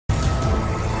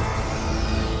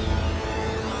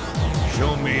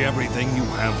Show me everything you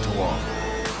have to offer.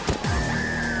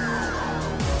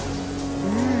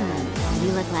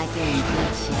 You look like you're in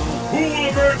good shape. Who will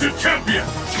emerge a champion?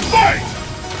 Fight!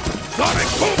 Sonic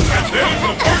Boom! And there's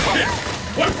the first hit!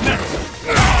 What's next?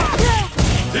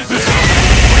 This is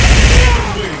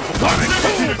Sonic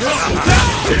Boom!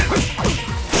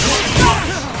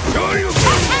 Show you!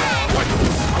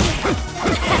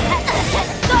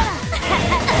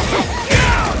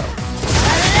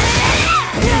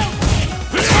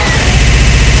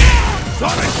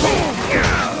 Sonic Boom!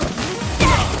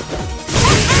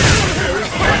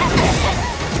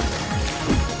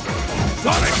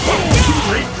 Sonic Boom!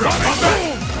 Sonic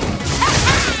Boom!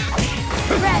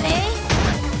 Ready?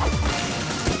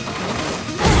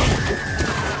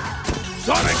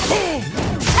 Sonic Boom!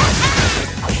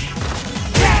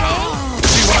 Ready?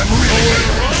 See what I'm really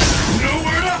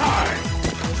nowhere to hide!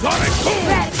 Sonic Boom!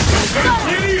 Ready?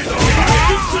 Kitty is all about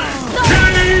to sing!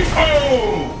 K.O.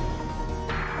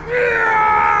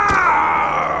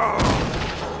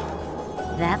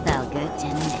 That felt good,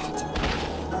 didn't it?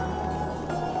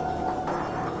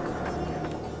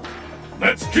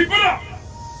 Let's keep it up!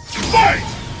 Fight!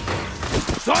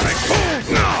 Sonic Boom!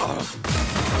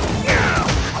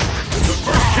 The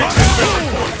first hit has been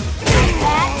recorded!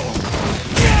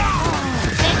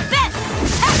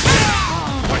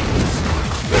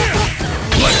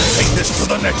 Let's take this to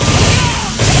the next one!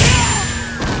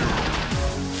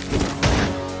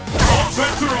 All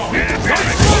bets are off!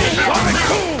 Sonic Boom! Sonic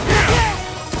Boom!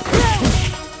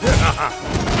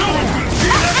 No one's gonna see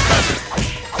that coming!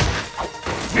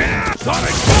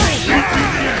 Sonic Boom! Not to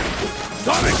the end!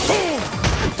 Sonic Boom!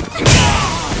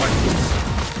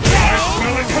 I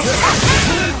smell it coming!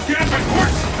 Get up and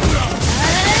work!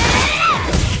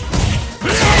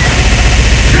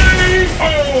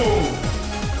 K.O.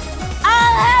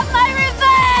 I'll have my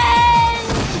revenge!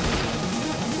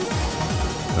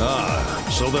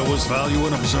 So there was value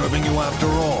in observing you after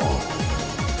all.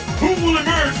 Who will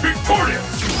emerge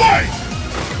victorious? Fight!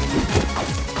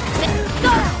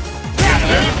 And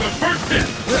there's the first hit!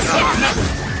 What's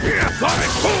next?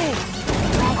 Sonic Boom!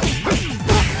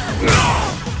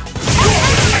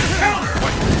 Counter!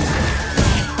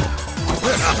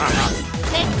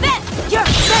 Take this! You're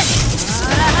finished!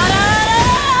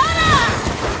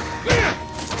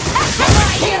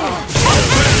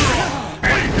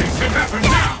 Anything can happen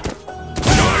now!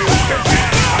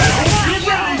 I hope you're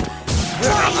ready!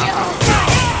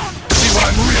 See what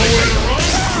I'm really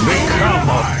Become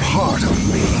a part of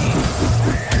me.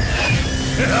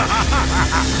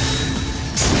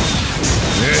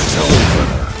 It's over.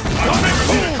 Sonic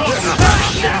Boom!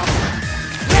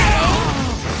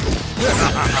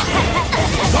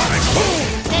 Sonic Boom!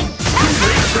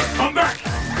 Come back!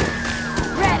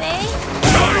 Ready?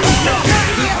 Go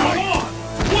on!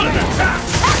 What an attack!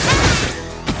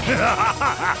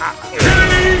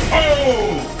 K.O.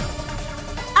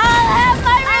 I'll have my